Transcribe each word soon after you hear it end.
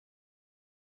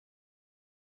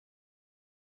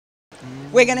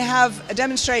We're going to have a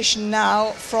demonstration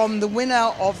now from the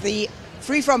winner of the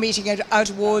Free From Eating Out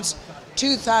Awards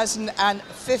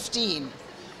 2015.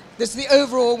 This is the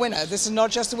overall winner. This is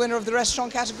not just the winner of the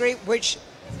restaurant category, which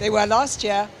they were last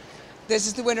year. This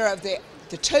is the winner of the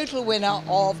total winner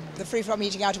of the Free From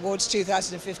Eating Out Awards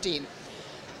 2015.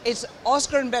 It's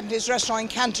Oscar&Bentleys restaurant in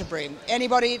Canterbury.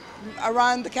 Anybody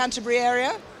around the Canterbury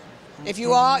area? If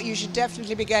you are, you should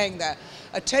definitely be going there.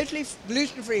 A totally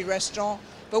gluten-free restaurant,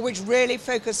 but which really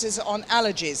focuses on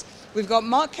allergies. We've got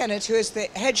Mark Kennett, who is the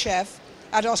head chef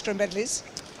at Oscar&Bentleys.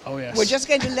 Oh, yes. We're just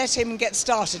going to let him get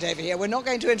started over here. We're not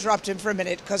going to interrupt him for a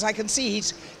minute because I can see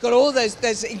he's got all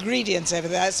those ingredients over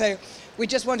there. So we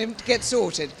just want him to get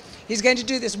sorted. He's going to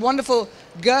do this wonderful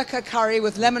gurkha curry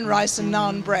with lemon rice and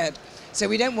naan bread. So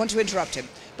we don't want to interrupt him.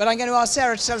 But I'm going to ask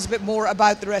Sarah to tell us a bit more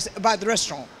about the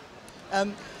restaurant.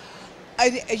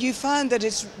 You found that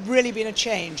it's really been a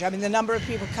change. I mean, the number of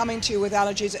people coming to you with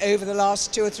allergies over the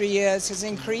last 2 or 3 years has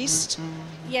increased.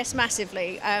 Yes,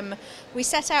 massively. We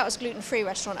set out as a gluten-free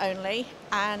restaurant only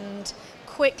and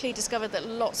quickly discovered that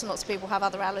lots and lots of people have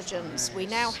other allergens. We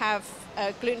now have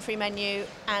a gluten-free menu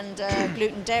and a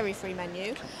gluten dairy-free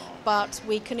menu, but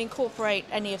we can incorporate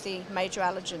any of the major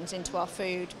allergens into our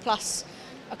food, plus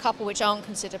a couple which aren't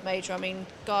considered major. I mean,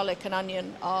 garlic and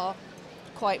onion are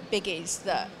quite biggies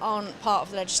that aren't part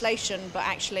of the legislation, but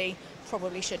actually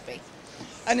probably should be.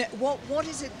 And what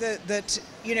is it that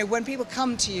you know, when people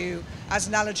come to you as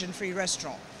an allergen-free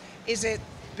restaurant, is it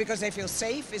because they feel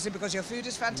safe? Is it because your food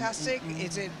is fantastic?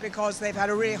 Is it because they've had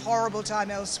a really horrible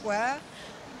time elsewhere?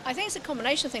 I think it's a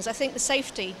combination of things. I think the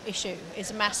safety issue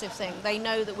is a massive thing. They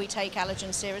know that we take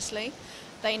allergens seriously.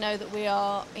 They know that we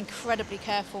are incredibly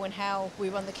careful in how we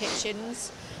run the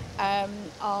kitchens.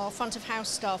 Our front of house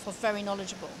staff are very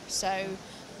knowledgeable, so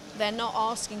they're not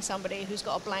asking somebody who's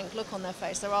got a blank look on their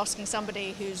face. They're asking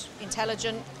somebody who's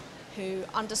intelligent, who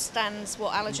understands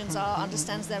what allergens are,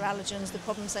 understands their allergens, the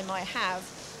problems they might have,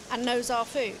 and knows our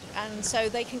food. And so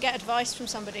they can get advice from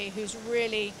somebody who's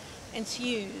really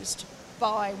enthused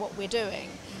by what we're doing.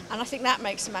 And I think that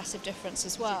makes a massive difference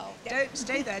as well. Don't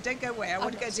stay there, don't go away. I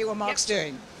want to go see what Mark's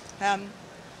doing.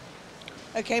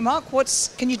 Okay, Mark,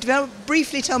 can you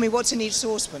briefly tell me what's in each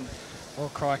saucepan? Oh,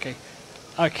 crikey.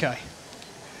 Okay.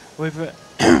 We've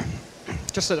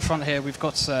just at the front here, we've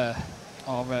got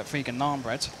our vegan naan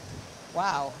bread.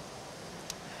 Wow.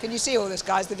 Can you see all this,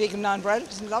 guys? The vegan naan bread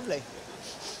isn't lovely.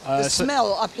 The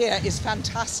smell up here is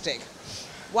fantastic.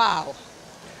 Wow.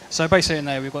 So basically in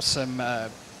there we've got some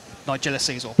nigella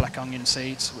seeds or black onion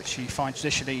seeds, which you find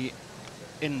traditionally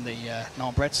in the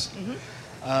naan breads.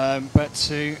 But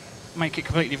to make it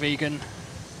completely vegan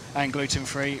and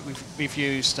gluten-free, we've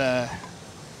used a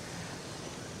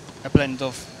blend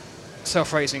of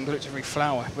self-raising gluten-free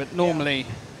flour, but normally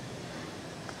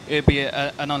it'd be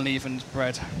an unevened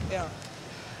bread. Yeah.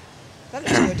 That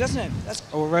looks good, doesn't it? That's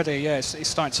already, yeah, it's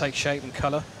starting to take shape and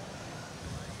colour.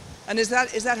 And is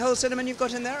that whole cinnamon you've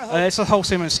got in there? It's a whole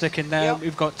cinnamon stick in there. Yep.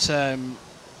 We've got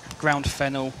ground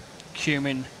fennel,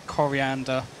 cumin,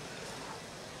 coriander,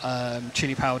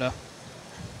 chili powder.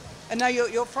 And now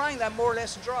you're frying that more or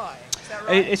less dry. Is that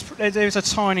right? There's a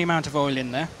tiny amount of oil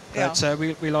in there, but Yeah.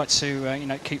 we like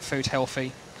to keep food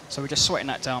healthy, so we're just sweating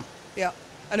that down. Yeah.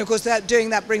 And of course, doing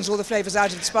that brings all the flavours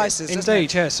out of the spices.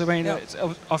 Indeed, yes. I mean,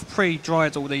 Yeah. I've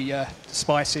pre-dried all the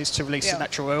spices to release the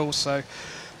natural oil, so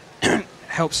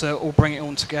helps all bring it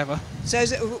all together.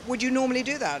 So would you normally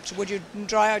do that? Would you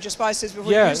dry out your spices before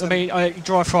you use them? Yeah, I mean, I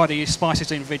dry fry the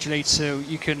spices individually so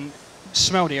you can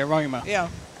smell the aroma. Yeah,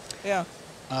 yeah.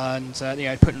 And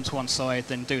put them to one side,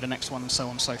 then do the next one, and so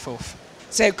on and so forth.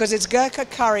 So, because it's gurkha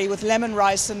curry with lemon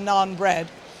rice and naan bread.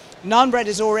 Naan bread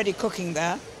is already cooking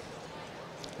there.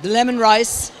 The lemon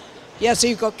rice, yeah, so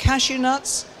you've got cashew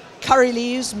nuts, curry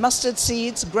leaves, mustard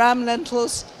seeds, gram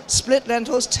lentils, split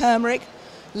lentils, turmeric,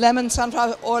 lemon,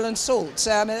 sunflower oil and salt.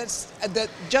 So, I mean,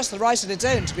 just the rice on its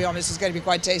own, to be honest, is going to be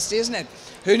quite tasty, isn't it?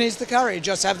 Who needs the curry?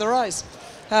 Just have the rice.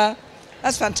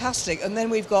 That's fantastic. And then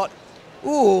we've got,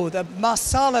 the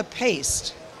masala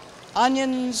paste.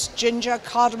 Onions, ginger,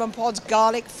 cardamom pods,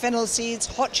 garlic, fennel seeds,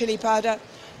 hot chili powder,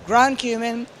 ground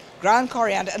cumin, ground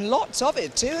coriander, and lots of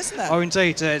it too, isn't there? Oh,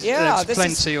 indeed. There's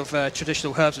plenty of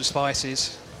traditional herbs and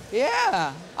spices.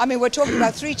 Yeah. I mean, we're talking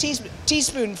about 3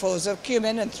 teaspoonfuls of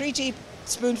cumin and 3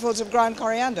 teaspoonfuls of ground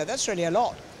coriander. That's really a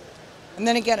lot. And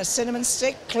then again, a cinnamon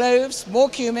stick, cloves, more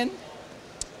cumin.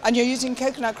 And you're using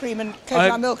coconut cream and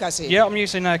coconut milk, I see. Yeah, I'm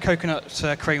using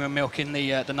coconut cream and milk in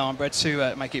the naan bread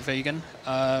to make it vegan.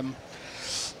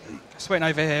 Just waiting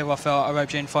over here off our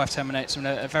aubergine, 5-10 minutes, and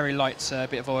a very light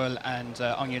bit of oil and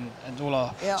onion and all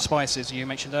our spices you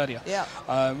mentioned earlier. Yeah.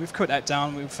 We've cooked that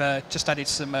down. We've just added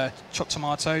some chopped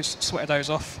tomatoes, sweated those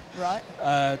off, Right.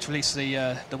 to release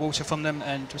the water from them,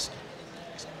 and just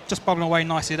bubbling away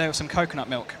nicely there with some coconut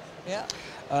milk. Yeah.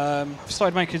 I've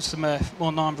started making some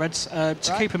more naan breads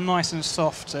to keep them nice and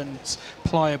soft and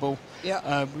pliable.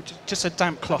 Yeah. Just a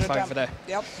damp cloth over there.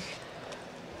 Yep.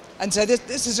 And so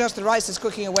this is just the rice that's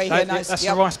cooking away here. Nice. That's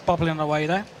the rice bubbling away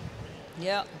there.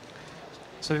 Yeah.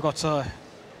 So we've got all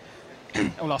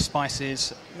our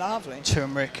spices, Lovely.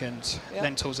 turmeric and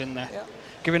lentils in there. Yeah.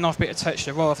 Give it a nice bit of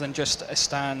texture rather than just a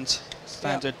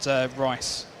standard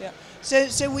rice. Yeah.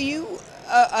 So were you?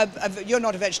 You're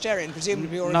not a vegetarian,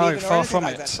 presumably, or a no, vegan or far anything from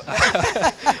like it.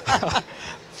 that.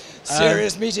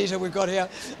 Serious meat eater we've got here.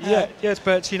 Yes,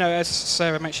 but as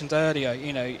Sarah mentioned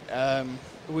earlier,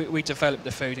 we develop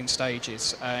the food in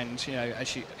stages, and as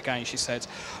she said,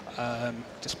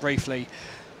 just briefly,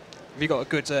 if you've got a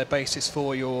good basis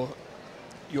for your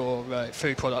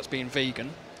food products being vegan,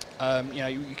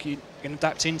 you can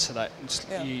adapt into that.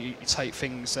 And you take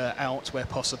things out where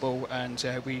possible, and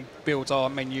we build our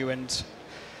menu and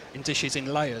in dishes in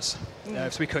layers.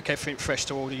 So we cook everything fresh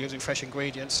to order using fresh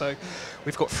ingredients. So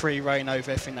we've got free reign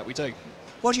over everything that we do.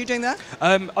 What are you doing there?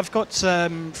 I've got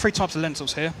 3 types of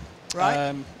lentils here.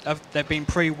 Right. They've been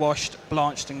pre-washed,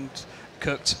 blanched and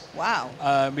cooked.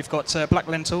 Wow. We've got black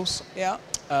lentils, Yeah.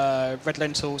 red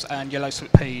lentils and yellow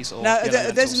sweet peas. Or Now, yellow those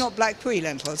lentils. are not black pui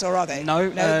lentils, or are they? No,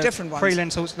 different ones.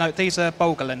 Pre-lentils. No, these are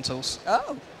bulgur lentils.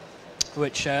 Oh.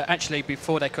 Which actually,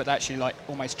 before they could actually like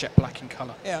almost jet black in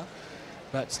colour. Yeah.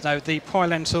 But no, the pie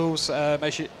lentils,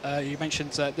 as you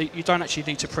mentioned, you don't actually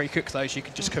need to pre-cook those. You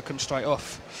can just cook them straight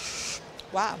off.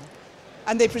 Wow.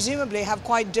 And they presumably have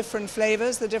quite different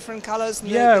flavours, the different colours.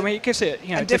 And I mean, it gives it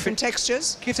and different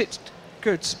textures. Gives it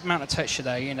good amount of texture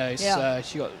there. You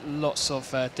got lots of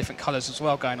different colours as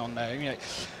well going on there.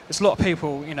 There's a lot of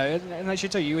people, and as you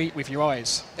do, you eat with your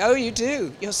eyes. Oh, you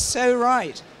do. You're so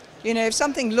right. If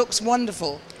something looks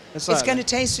wonderful, it's going to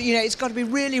taste. It's got to be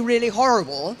really, really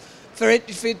horrible for it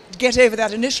to get over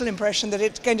that initial impression that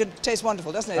it's going to taste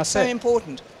wonderful, doesn't it? That's it's so it.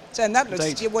 important. So, and that looks,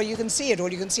 Indeed. well, you can see it,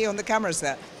 or you can see on the cameras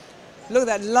there. Look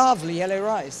at that lovely yellow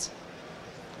rice.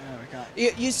 There we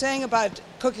go. You're saying about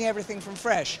cooking everything from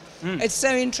fresh. It's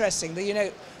so interesting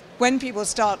that, when people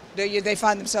start, they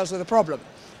find themselves with a problem.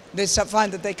 They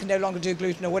find that they can no longer do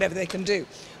gluten or whatever they can do.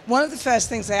 One of the first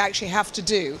things they actually have to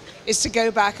do is to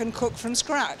go back and cook from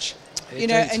scratch.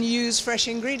 And use fresh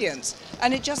ingredients.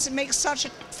 And it makes such a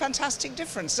fantastic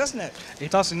difference, doesn't it?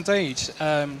 It does indeed.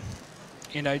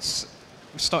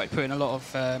 We've started putting a lot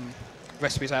of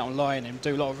recipes out online and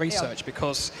do a lot of research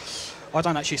because I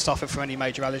don't actually suffer from any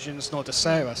major allergens, nor does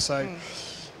Sarah. So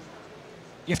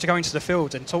you have to go into the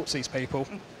field and talk to these people.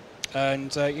 And,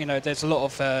 there's a lot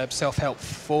of self-help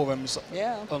forums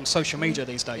on social media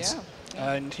these days.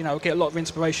 And, we get a lot of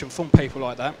inspiration from people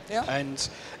like that. And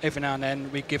every now and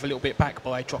then we give a little bit back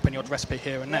by dropping the odd recipe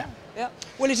here and there.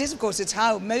 Well, it is, of course, it's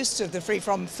how most of the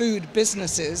free-from food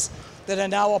businesses that are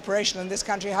now operational in this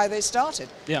country, how they started.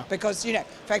 Because, in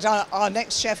fact, our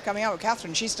next chef coming out with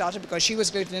Catherine, she started because she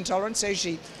was gluten intolerant, so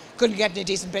she couldn't get any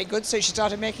decent baked goods, so she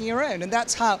started making her own. And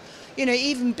that's how,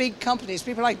 even big companies,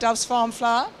 people like Dove's Farm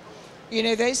Flour,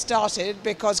 they started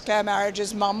because Claire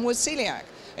Marriage's mum was celiac.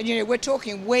 And, we're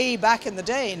talking way back in the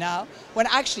day now when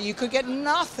actually you could get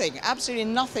nothing, absolutely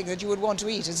nothing that you would want to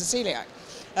eat as a celiac.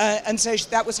 And so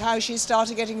that was how she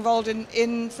started getting involved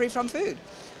in free-from food.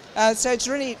 So it's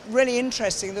really, really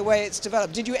interesting the way it's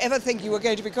developed. Did you ever think you were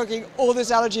going to be cooking all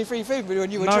this allergy-free food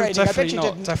when you were training? No, I bet you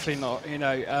didn't. Definitely not.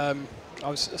 I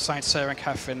was saying to Sarah and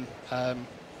Catherine a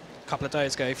couple of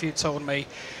days ago, if you told me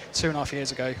 2.5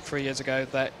 years ago, 3 years ago,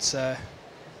 that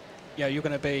you're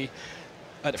going to be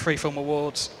at the Freeform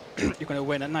Awards, you're going to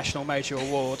win a national major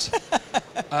award.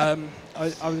 I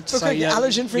would say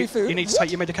allergen-free food. You need to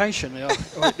take your medication, or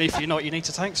if you're not, you need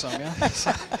to take some.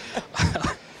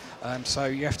 So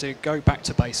you have to go back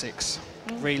to basics,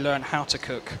 relearn how to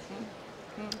cook,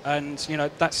 and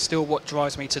that's still what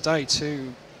drives me today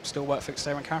to still work for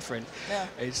Sarah and Catherine.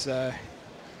 Is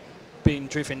being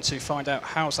driven to find out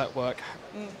how's that work,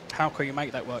 how can you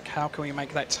make that work, how can we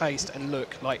make that taste and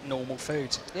look like normal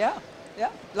food.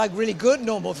 Like really good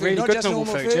normal food, really not good just normal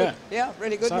food.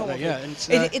 Really good normal food.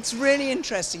 And, it's really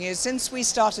interesting. Since we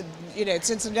started,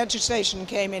 since the legislation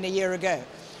came in a year ago,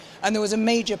 and there was a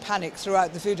major panic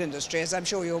throughout the food industry, as I'm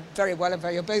sure you're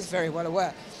both very well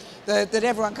aware, that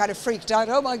everyone kind of freaked out.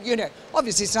 Oh my,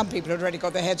 obviously some people had already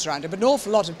got their heads around it, but an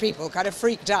awful lot of people kind of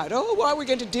freaked out. Oh, why are we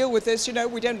going to deal with this?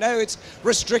 We don't know. It's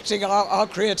restricting our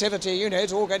creativity.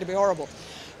 It's all going to be horrible.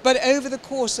 But over the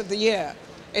course of the year,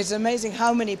 it's amazing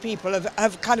how many people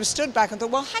have kind of stood back and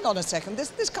thought, well, hang on a second,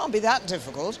 this can't be that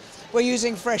difficult. We're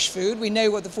using fresh food. We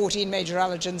know what the 14 major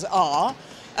allergens are.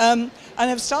 And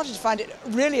have started to find it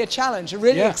really a challenge, a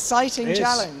really exciting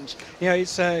challenge. Yeah,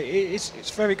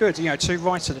 it's very good, you know, to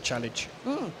rise to the challenge.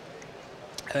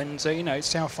 And, you know,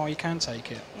 see how far you can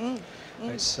take it.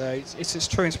 It's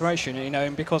true inspiration, you know,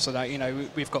 and because of that, you know,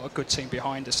 we've got a good team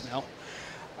behind us now.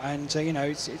 And, you know,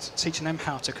 it's teaching them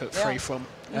how to cook free from.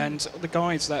 And the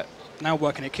guys that now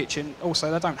work in the kitchen,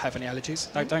 also, they don't have any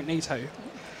allergies. They don't need to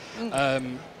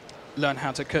learn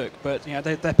how to cook. But, you know,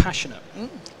 they're passionate.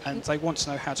 And they want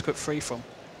to know how to cook free from.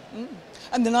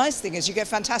 And the nice thing is you get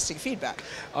fantastic feedback.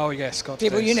 Oh, yes, God.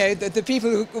 People, you know, the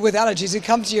people with allergies who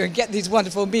come to you and get these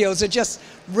wonderful meals are just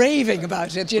raving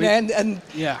about it, you know,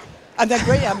 and they're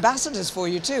great ambassadors for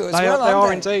you too, as well, They aren't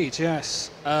are indeed, yes.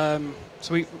 So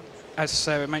we, as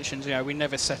Sarah mentioned, you know, we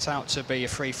never set out to be a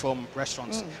free-form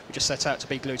restaurant. We just set out to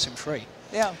be gluten-free.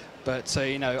 Yeah. But,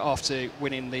 you know, after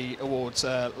winning the awards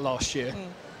last year,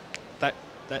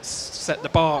 that's set the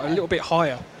bar a little bit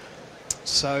higher.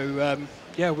 So,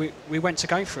 yeah, we went to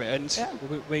go for it,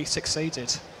 and we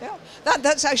succeeded. Yeah,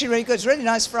 that's actually really good. It's really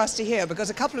nice for us to hear, because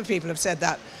a couple of people have said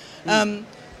that. That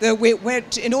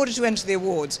in order to enter the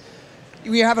awards,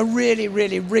 we have a really,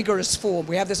 really rigorous form.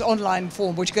 We have this online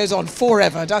form which goes on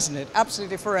forever, doesn't it?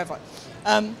 Absolutely forever.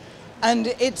 And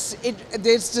it's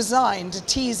designed to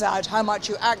tease out how much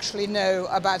you actually know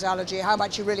about allergy, how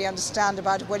much you really understand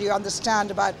about it, whether you understand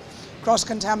about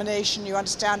cross-contamination, you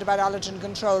understand about allergen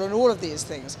control, and all of these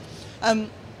things.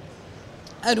 And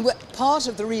part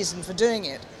of the reason for doing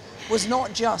it was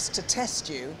not just to test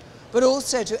you, but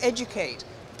also to educate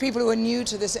people who are new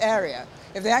to this area.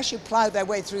 If they actually ploughed their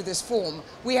way through this form,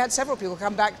 we had several people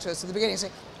come back to us at the beginning and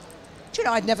say, do you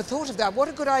know, I'd never thought of that. What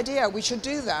a good idea. We should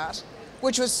do that.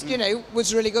 Which was, you know,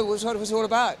 was really good, was what it was all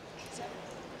about.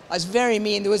 I was very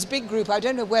mean. There was a big group, I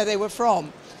don't know where they were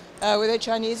from. Were they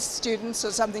Chinese students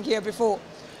or something here before?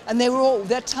 And they were all,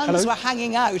 their tongues were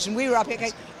hanging out, and we were up here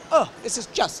going, oh, this is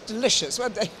just delicious,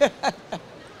 weren't they?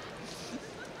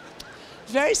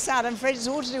 Very sad. I'm afraid it's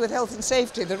all to do with health and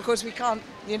safety, that of course we can't,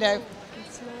 you know.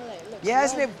 Yeah,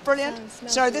 isn't it brilliant?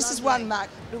 So this is one, Mac.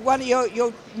 One of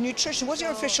your nutrition. What's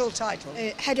your official title?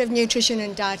 Head of Nutrition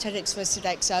and Dietetics for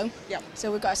Sodexo. Yeah.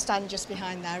 So we've got a stand just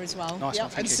behind there as well. Nice one,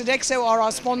 and thank you. Sodexo are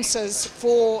our sponsors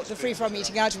for the Free From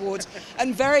Eating Out Awards.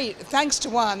 And very thanks to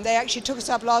one, they actually took us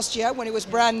up last year when it was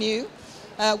brand new,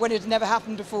 when it had never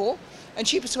happened before, and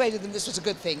she persuaded them this was a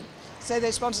good thing. So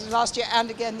they sponsored it last year and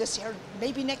again this year,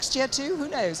 maybe next year too. Who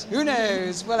knows? Who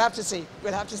knows? We'll have to see.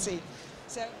 We'll have to see.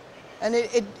 So. And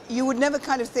you would never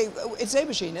kind of think, it's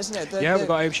aubergine, isn't it? We've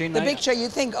got aubergine there. The picture, you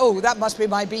think, oh, that must be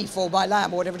my beef or my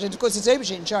lamb or whatever it is. Of course, it's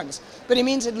aubergine chunks. But it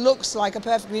means it looks like a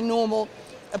perfectly normal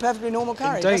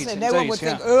curry, doesn't it? No one would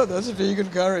think, oh, that's a vegan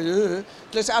curry. It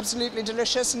looks absolutely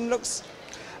delicious and looks...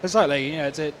 Exactly, you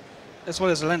know, as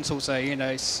well as the lentils there, you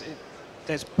know,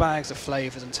 there's bags of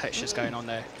flavours and textures going on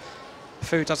there.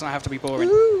 Food doesn't have to be boring.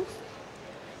 Ooh.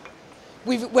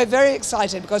 We're very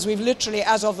excited because we've literally,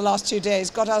 as of the last 2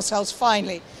 days, got ourselves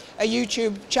finally a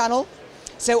YouTube channel.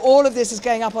 So all of this is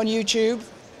going up on YouTube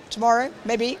tomorrow,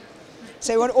 maybe.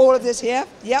 So we want all of this here.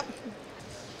 Yep.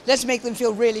 Let's make them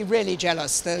feel really, really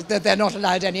jealous that they're not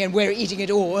allowed any and we're eating it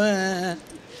all. Going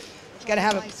to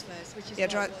have rice first, which is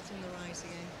what's in the rice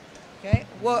again. Okay.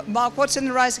 Well, Mark, what's in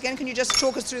the rice again? Can you just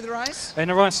talk us through the rice? In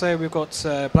the rice there, we've got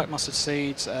black mustard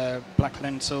seeds, black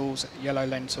lentils, yellow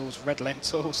lentils, red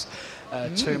lentils,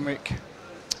 turmeric,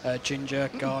 ginger,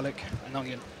 garlic, and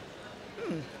onion.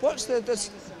 What's the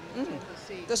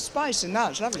spice in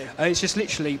that? It's lovely. It's just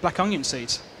literally black onion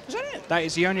seeds. Is that it? That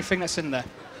is the only thing that's in there.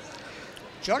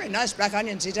 Jolly nice black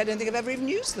onion seeds. I don't think I've ever even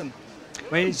used them.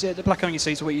 Well, the black onion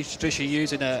seeds are what you traditionally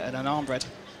use in an naan bread.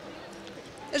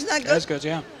 Isn't that good? That's good,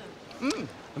 yeah.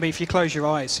 I mean, if you close your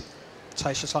eyes, it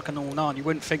tastes just like a normal naan. You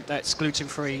wouldn't think that's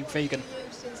gluten-free, vegan.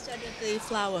 Instead of the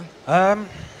flour?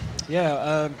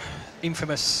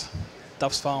 Infamous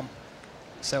Dove's Farm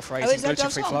self-raising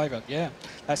gluten-free flavour. Yeah,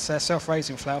 that's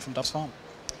self-raising flour from Dove's Farm.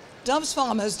 Dove's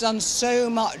Farm has done so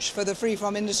much for the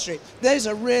free-from industry. Those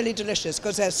are really delicious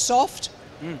because they're soft.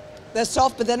 They're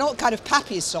soft, but they're not kind of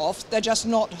pappy soft. They're just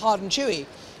not hard and chewy.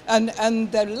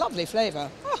 And they're lovely flavour.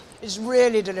 Oh, it's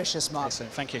really delicious, Mark.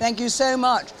 Excellent, thank you. Thank you so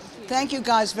much. Thank you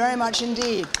guys very much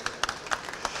indeed.